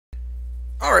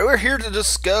Alright, we're here to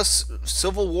discuss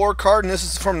Civil War card, and this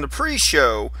is from the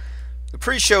pre-show. The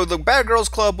pre-show, the Bad Girls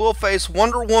Club will face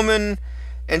Wonder Woman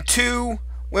and two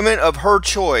women of her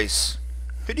choice.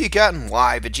 Who do you got and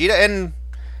why? Vegeta and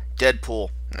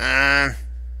Deadpool.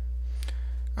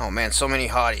 Oh man, so many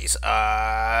hotties.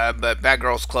 But Bad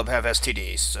Girls Club have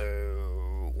STDs,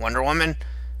 so... Wonder Woman?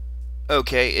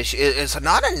 Okay, is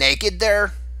Hanada naked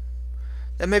there?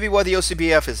 That may be why the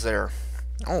OCBF is there.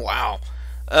 Oh wow.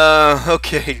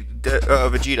 Okay,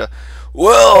 Vegeta.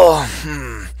 Well,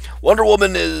 Wonder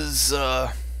Woman is,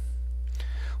 well,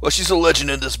 she's a legend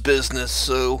in this business,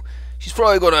 so she's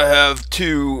probably going to have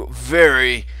two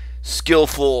very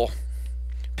skillful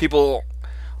people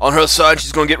on her side.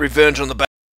 She's going to get revenge on the Bad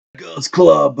Girls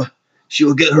Club. She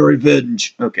will get her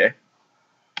revenge. Okay.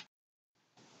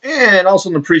 And also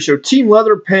in the pre-show, Team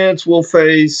Leather Pants will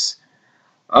face,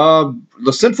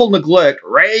 the Sinful Neglect,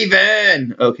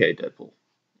 Raven. Okay, Deadpool.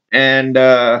 And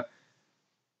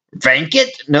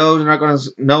Vacant? No, they're not going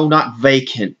to. No, not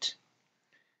Vacant.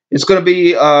 It's going to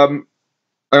be a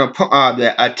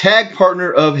tag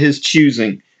partner of his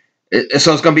choosing.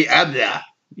 So it's going to be Abda.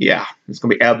 Yeah, it's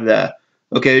going to be Abda.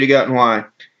 Okay, who do you got and why?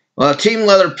 Well, Team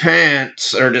Leather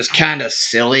Pants are just kind of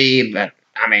silly, but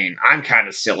I mean, I'm kind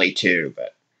of silly too.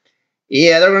 But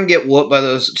yeah, they're going to get whooped by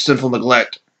those Sinful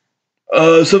Neglect.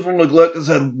 Sinful Neglect has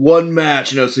had one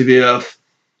match in OCBF.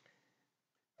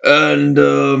 And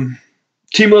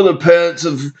Team Leather Pants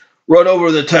have run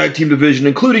over the tag team division,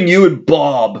 including you and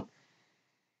Bob.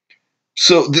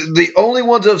 So the only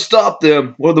ones that have stopped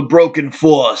them were the Broken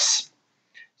Force.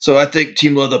 So I think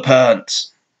Team Leather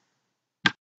Pants.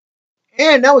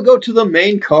 And now we go to the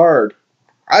main card.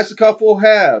 Isaac will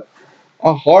have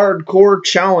a hardcore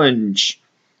challenge.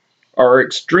 Our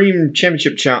Extreme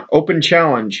Championship Open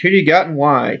Challenge. Who do you got and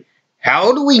why?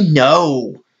 How do we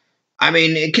know? I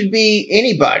mean, it could be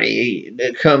anybody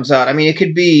that comes out. I mean, it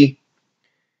could be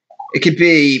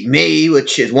me,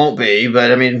 which it won't be,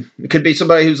 but I mean, it could be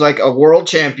somebody who's like a world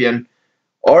champion,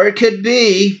 or it could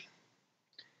be,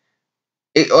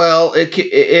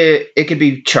 it could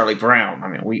be Charlie Brown. I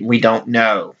mean, we don't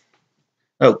know.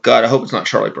 Oh God, I hope it's not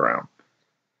Charlie Brown.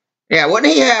 Yeah,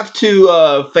 wouldn't he have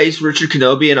to face Richard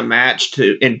Kenobi in a match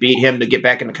and beat him to get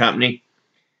back in the company?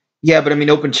 Yeah, but I mean,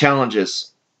 open challenges.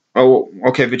 Oh,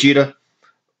 okay, Vegeta.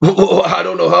 Oh, I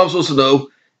don't know how I'm supposed to know.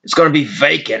 It's going to be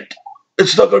Vacant.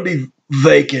 It's not going to be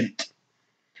Vacant.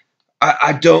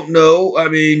 I don't know. I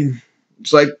mean,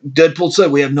 it's like Deadpool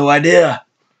said, we have no idea.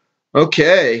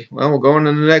 Okay, well, we'll go on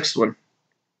to the next one.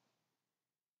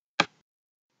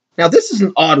 Now, this is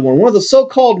an odd one. One of the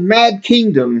so-called Mad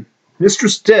Kingdom,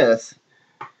 Mistress Death,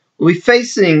 will be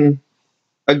facing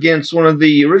against one of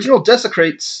the original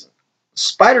Desecrates,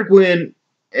 Spider-Gwen,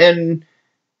 and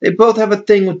they both have a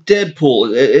thing with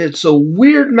Deadpool. It's a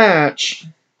weird match,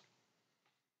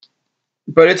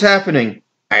 but it's happening.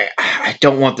 I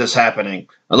don't want this happening.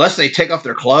 Unless they take off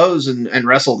their clothes and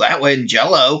wrestle that way in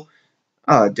Jello.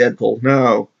 Deadpool,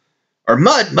 no. Or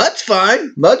Mud. Mud's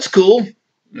fine. Mud's cool.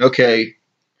 Okay.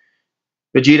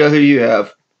 Vegeta, who do you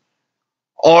have?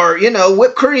 Or, you know,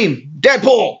 Whipped Cream.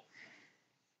 Deadpool!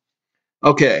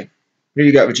 Okay. Who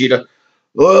you got, Vegeta?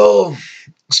 Well,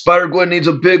 Spider-Gwen needs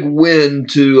a big win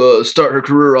to start her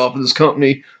career off in this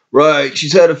company. Right,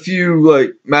 she's had a few,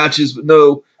 like, matches, but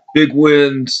no big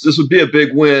wins. This would be a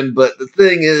big win, but the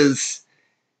thing is,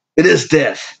 it is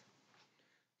Death.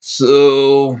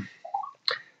 So,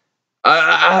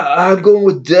 I'm going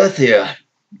with Death here.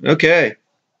 Okay.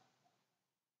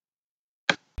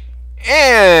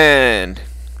 And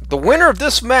the winner of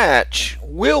this match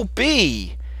will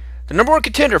be the #1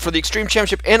 contender for the Extreme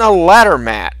Championship in a ladder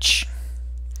match.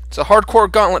 It's a hardcore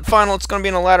gauntlet final. It's going to be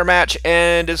in a ladder match,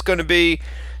 and it's going to be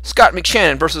Scott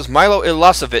McShannon versus Milo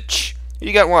Ilasovic.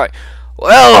 You got why?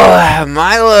 Well,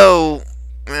 Milo,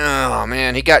 oh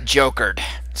man, he got jokered,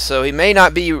 so he may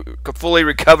not be fully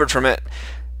recovered from it.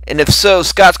 And if so,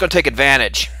 Scott's going to take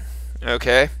advantage.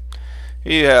 Okay,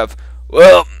 you have.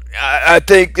 Well, I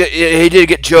think that he did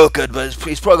get jokered, but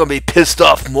he's probably going to be pissed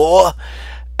off more.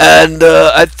 And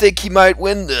I think he might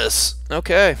win this.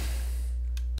 Okay.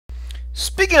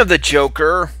 Speaking of the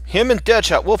Joker, him and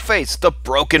Deadshot will face the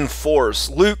Broken Force,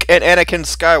 Luke and Anakin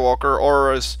Skywalker,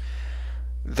 or as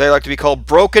they like to be called,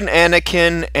 Broken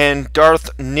Anakin and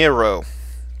Darth Nero.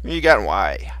 You got and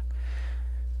why?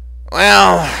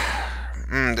 Well,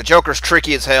 the Joker's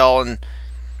tricky as hell, and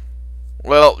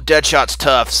well, Deadshot's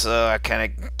tough, so I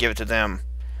kind of give it to them.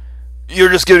 You're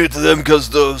just giving it to them because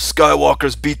the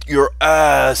Skywalkers beat your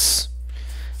ass.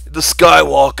 The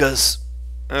Skywalkers.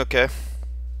 Okay.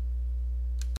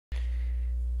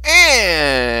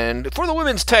 And for the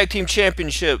Women's Tag Team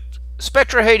Championship,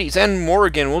 Spectra, Hades, and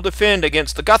Morrigan will defend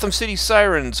against the Gotham City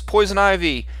Sirens, Poison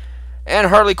Ivy, and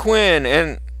Harley Quinn,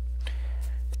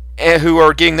 and who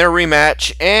are getting their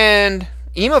rematch, and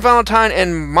Emma Valentine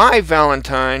and My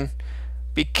Valentine,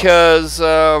 because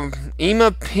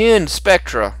Emma pinned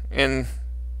Spectra in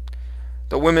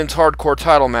the women's hardcore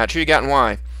title match. Who you got and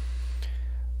why?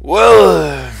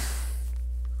 Well,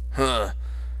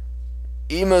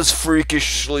 Emma's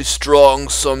freakishly strong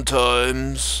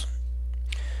sometimes.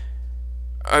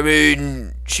 I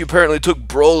mean, she apparently took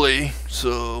Broly,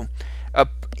 so...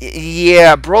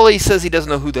 yeah, Broly says he doesn't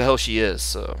know who the hell she is,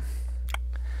 so...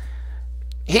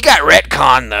 He got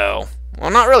retconned, though. Well,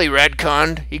 not really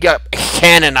retconned. He got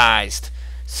canonized.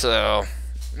 So,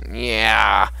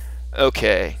 yeah.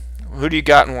 Okay. Who do you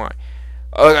got and why?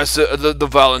 Like I said, the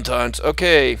Valentines.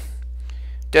 Okay.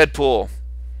 Deadpool.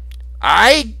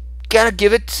 I gotta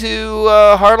give it to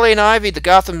Harley and Ivy, the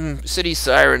Gotham City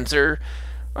Sirens. They're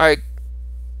like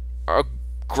a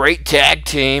great tag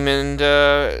team, and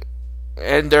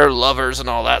they're lovers and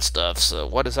all that stuff. So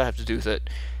what does that have to do with it?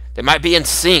 They might be in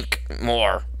sync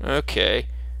more. Okay.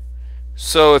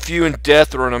 So if you and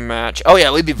Death were in a match, oh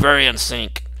yeah, we'd be very in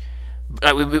sync.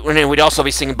 We'd also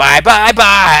be singing bye bye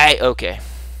bye. Okay.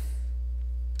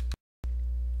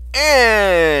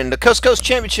 And the Coast Coast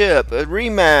Championship, a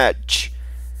rematch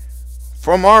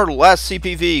from our last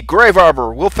CPV. Grave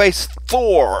Robber will face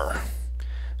Thor,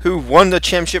 who won the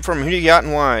championship from who you got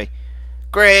and why?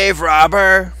 Grave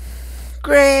Robber.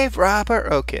 Grave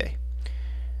Robber. Okay.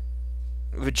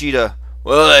 Vegeta.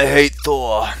 Well, I hate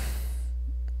Thor.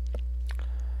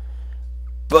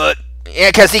 But,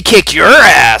 yeah, 'cause he kicked your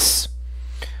ass.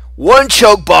 One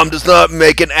choke bomb does not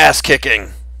make an ass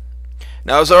kicking.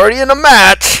 Now, I was already in a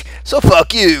match, so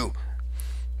fuck you.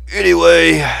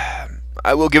 Anyway,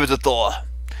 I will give it to Thor.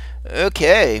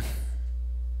 Okay.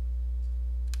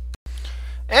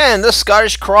 And the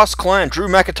Scottish Cross Clan, Drew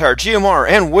McIntyre, GMR,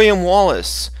 and William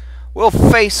Wallace will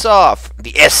face off.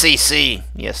 The SCC.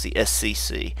 Yes, the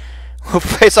SCC. Will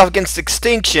face off against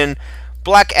Extinction,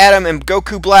 Black Adam, and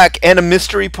Goku Black, and a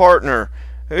mystery partner.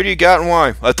 Who do you got and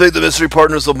why? I think the mystery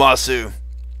partner is Zamasu.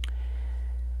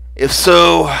 If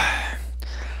so,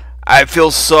 I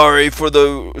feel sorry for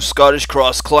the Scottish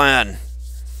Cross Clan.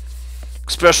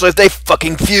 Especially if they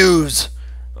fucking fuse.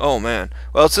 Oh, man.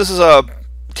 Well, this is a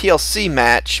TLC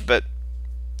match, but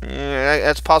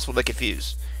that's possible they could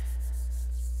fuse.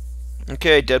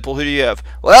 Okay, Deadpool, who do you have?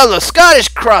 Well, the Scottish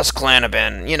Cross Clan have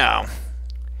been, you know,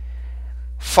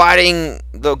 fighting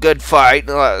the good fight.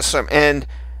 And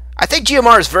I think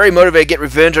GMR is very motivated to get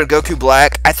revenge on Goku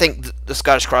Black. I think the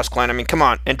Scottish Cross Clan, I mean, come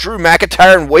on. And Drew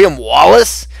McIntyre and William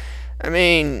Wallace? I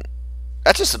mean,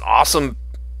 that's just an awesome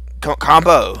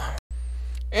combo.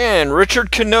 And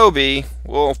Richard Kenobi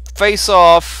will face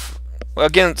off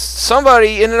against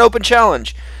somebody in an open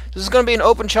challenge. This is going to be an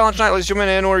open challenge night, ladies and gentlemen,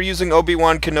 and we're using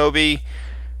Obi-Wan Kenobi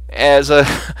as a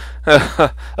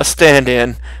a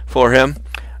stand-in for him.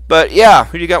 But yeah,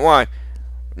 who do you got? Why?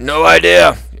 No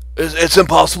idea. It's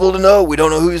impossible to know. We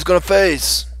don't know who he's going to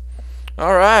face.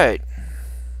 All right.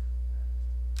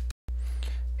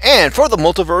 And for the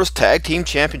Multiverse Tag Team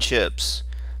Championships,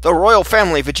 the Royal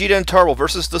Family, Vegeta and Turbo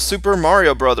versus the Super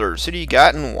Mario Brothers. Who do you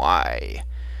got and why?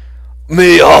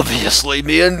 Me, obviously.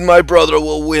 Me and my brother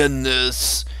will win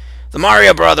this. The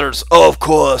Mario Brothers, oh, of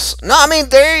course. No, I mean,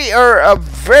 they are a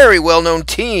very well-known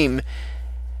team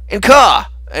in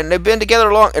Ka, and they've been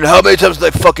together long. And how many times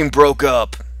they fucking broke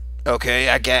up? Okay,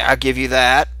 I'll give you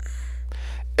that.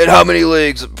 And how many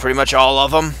leagues? Pretty much all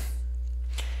of them.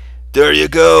 There you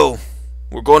go.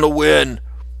 We're going to win.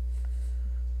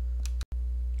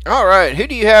 All right, who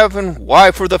do you have and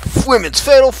why for the Women's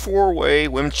Fatal 4-Way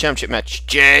Women's Championship match?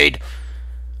 Jade.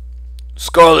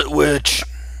 Scarlet Witch.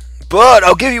 But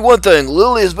I'll give you one thing.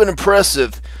 Lily has been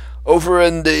impressive over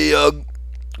in the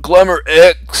Glamour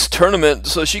X tournament,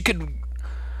 so she could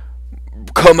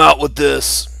come out with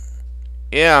this.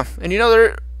 Yeah, and you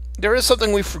know, there is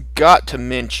something we forgot to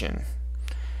mention.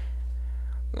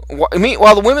 I mean,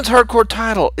 while the women's hardcore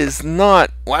title is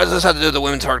not... Why does this have to do with the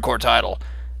women's hardcore title?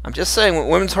 I'm just saying, when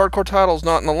women's hardcore title is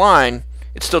not in the line,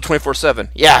 it's still 24/7.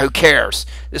 Yeah, who cares?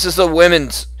 This is the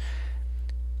women's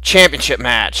championship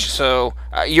match, so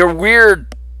you're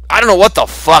weird. I don't know what the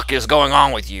fuck is going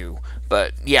on with you,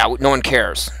 but yeah, no one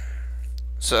cares.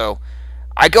 So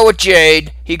I go with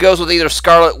Jade. He goes with either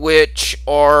Scarlet Witch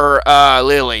or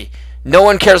Lily. No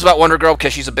one cares about Wonder Girl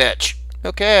because she's a bitch.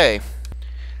 Okay.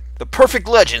 The Perfect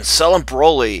Legends, Cell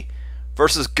Broly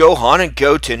versus Gohan and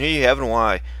Goten. Who do you have and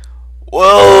why?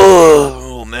 Well,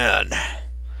 oh man,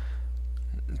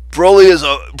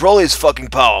 Broly is fucking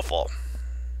powerful,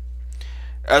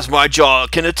 as my jaw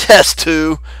can attest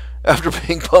to. after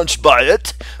being punched by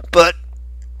it, but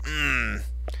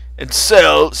and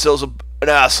Cell's an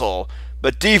asshole,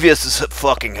 but Devious is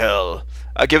fucking hell.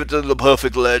 I give it to the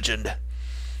Perfect Legend.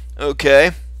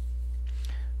 Okay.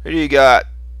 Who do you got?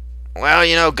 Well,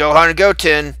 you know, Gohan and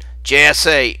Goten,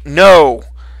 JSA. No,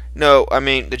 I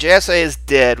mean, the JSA is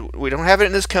dead. We don't have it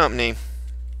in this company.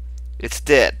 It's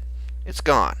dead. It's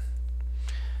gone.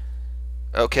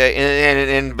 Okay,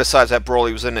 and besides that,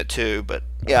 Broly was in it too, but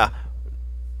yeah.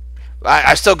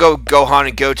 I still go Gohan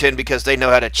and Goten because they know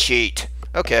how to cheat.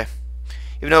 Okay.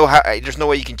 Even though there's no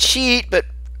way you can cheat, but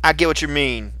I get what you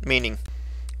meaning.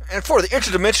 And for the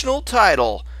interdimensional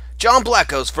title, John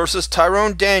Blackos versus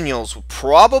Tyrone Daniels,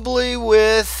 probably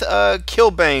with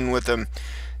Killbane with him.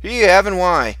 Who do you have and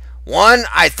why? One,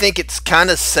 I think it's kind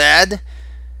of sad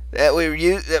that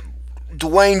that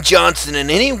Dwayne Johnson in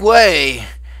any way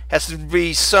has to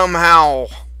be somehow,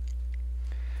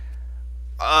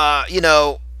 you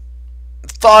know,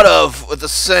 thought of with the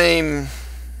same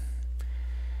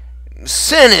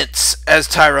sentence as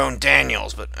Tyrone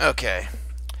Daniels, but okay.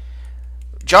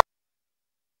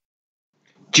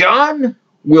 John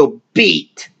will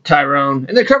beat Tyrone,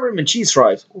 and they cover him in cheese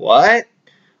fries. What?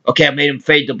 Okay, I made him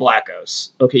fade to Blackos.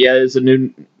 Okay, yeah,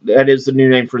 that is the new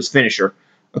name for his finisher.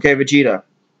 Okay, Vegeta.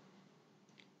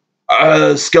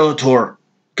 Skeletor,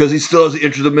 because he still has the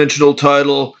interdimensional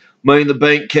title, Money in the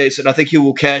Bank case, and I think he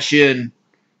will cash in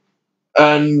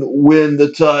and win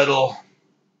the title.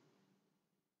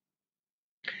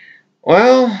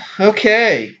 Well,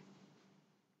 okay.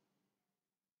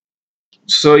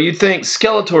 So you think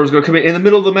Skeletor is going to come in the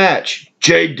middle of the match?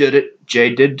 Jade did it.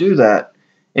 Jade did do that.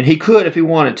 And he could if he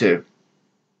wanted to.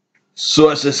 So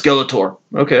I say Skeletor.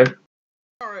 Okay.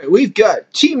 Alright, we've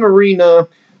got Team Arena,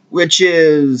 which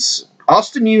is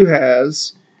Austin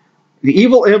Uhas, the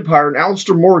Evil Empire, and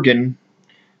Alistair Morgan,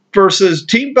 versus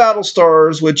Team Battle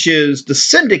Stars, which is the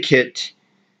Syndicate,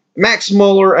 Max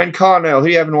Muller, and Connell. Who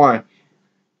do you have and why?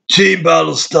 Team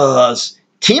Battle Stars.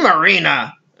 Team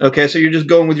Arena. Okay, so you're just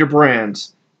going with your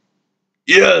brands.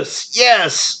 Yes.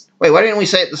 Yes. Wait, why didn't we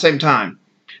say it at the same time?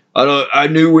 I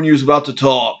knew when you was about to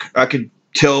talk. I could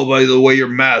tell by the way your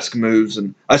mask moves,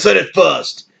 and I said it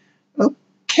first.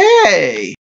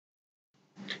 Okay.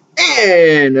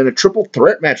 And in a triple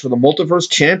threat match for the Multiverse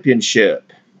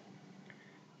Championship,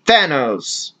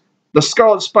 Thanos, the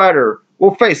Scarlet Spider,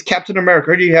 will face Captain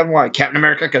America. Who do you have and why? Captain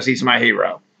America, because he's my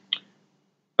hero.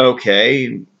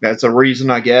 Okay, that's a reason,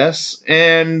 I guess.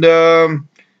 And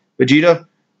Vegeta?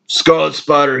 Scarlet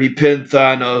Spider, he pinned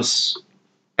Thanos.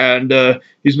 And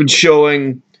he's been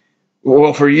showing,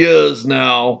 well, for years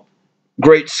now,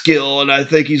 great skill. And I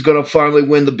think he's going to finally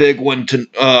win the big one.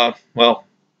 Well,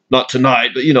 not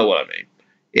tonight, but you know what I mean.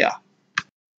 Yeah.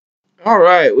 All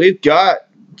right, we've got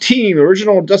Team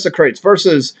Original Desecrates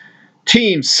versus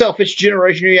Team Selfish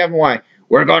Generation. Who do you have and why?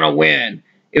 We're going to win.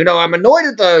 Even though I'm annoyed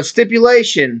at the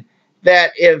stipulation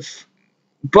that if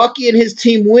Bucky and his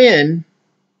team win...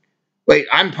 Wait,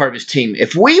 I'm part of his team.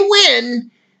 If we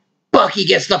win, Bucky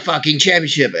gets the fucking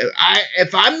championship.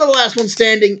 If I'm the last one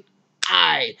standing,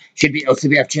 I should be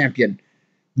LCBF champion.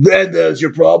 Then there's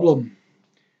your problem.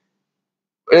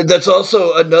 And that's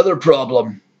also another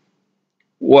problem.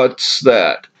 What's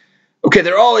that? Okay,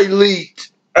 they're all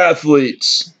elite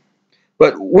athletes.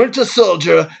 But Winter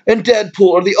Soldier and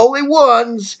Deadpool are the only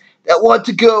ones that want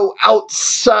to go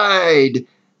outside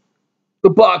the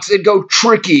box and go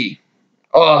tricky.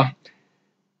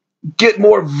 Get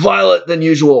more violent than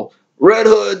usual. Red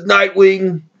Hood,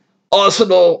 Nightwing,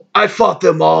 Arsenal, I fought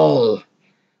them all.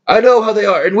 I know how they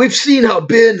are, and we've seen how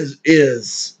Ben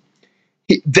is.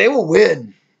 They will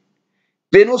win.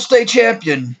 Ben will stay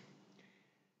champion.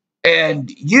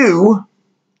 And you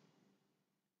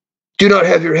do not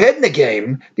have your head in the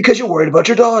game because you're worried about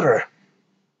your daughter.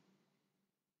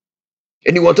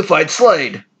 And you want to fight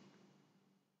Slade.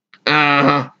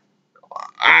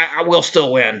 I will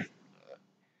still win.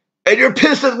 And you're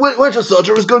pissed that Winter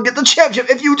Soldier was going to get the championship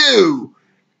if you do.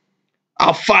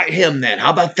 I'll fight him then.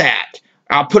 How about that?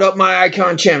 I'll put up my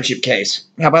Icon Championship case.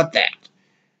 How about that?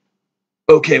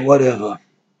 Okay, whatever.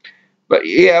 But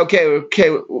yeah, okay.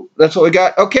 That's what we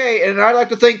got. Okay, and I'd like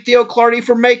to thank Theo Clardy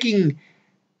for making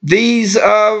these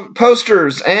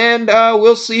posters. And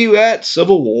we'll see you at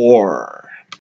Civil War.